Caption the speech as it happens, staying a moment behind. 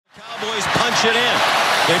Cowboys punch it in.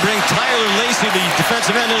 They bring Tyler Lacey, the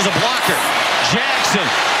defensive end, as a blocker. Jackson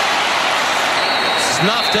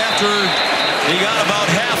snuffed after he got about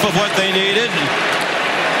half of what they needed.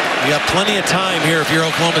 You got plenty of time here if you're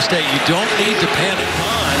Oklahoma State. You don't need to panic.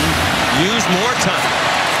 Use more time.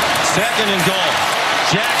 Second and goal.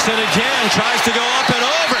 Jackson again tries to go up and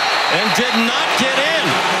over and did not get in.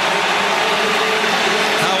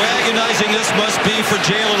 How agonizing this must be for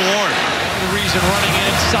Jalen Warren. The reason running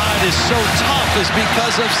inside is so tough is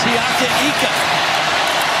because of Siaka Ika.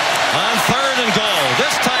 On third and goal.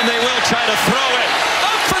 This time they will try to throw it.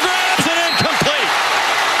 Up for grabs and incomplete.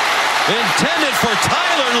 Intended for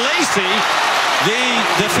Tyler Lacey, the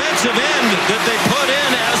defensive end that they put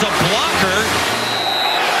in as a blocker.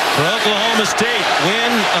 For Oklahoma State,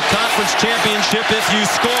 win a conference championship if you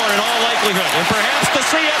score in all likelihood. And perhaps the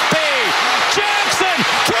CFP. Jackson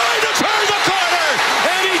trying to turn the corner,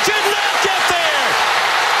 and he did not get there.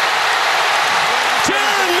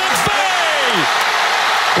 Jaron McVay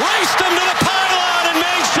raced him to the pylon and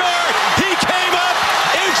made sure he came up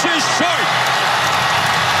inches short.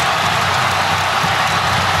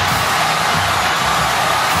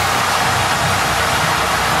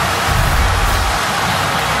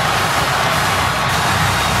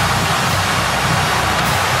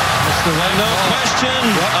 No question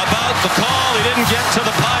about the call. He didn't get to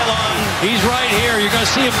the pylon. He's right here. You're going to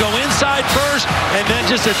see him go inside first and then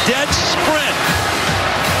just a dead sprint.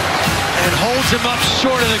 And holds him up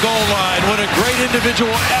short of the goal line. What a great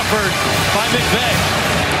individual effort by McVay.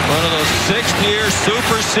 One of those sixth-year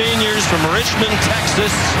super seniors from Richmond,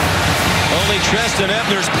 Texas. Only Treston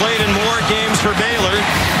Ebner's played in more games for Baylor.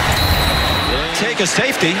 Take a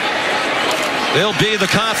safety. They'll be the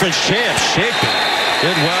conference champs. Shapen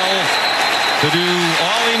did well to do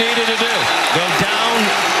all he needed to do. Go down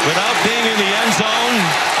without being in the end zone.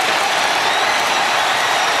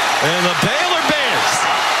 And the Baylor Bears,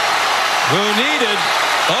 who needed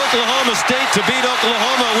Oklahoma State to beat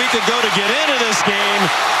Oklahoma a week ago to get into this game,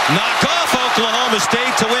 knock off Oklahoma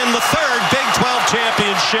State to win the third Big 12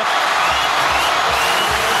 championship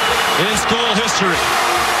in school history.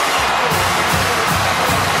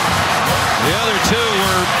 The other two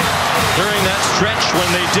were during that stretch when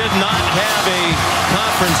they did not have a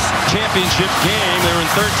conference championship game. They were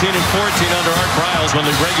in 13 and 14 under Art Briles when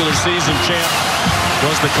the regular season champ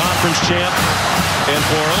was the conference champ. And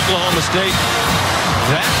for Oklahoma State,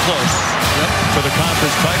 that close to the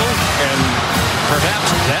conference title and perhaps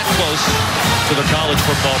that close to the college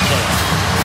football playoff.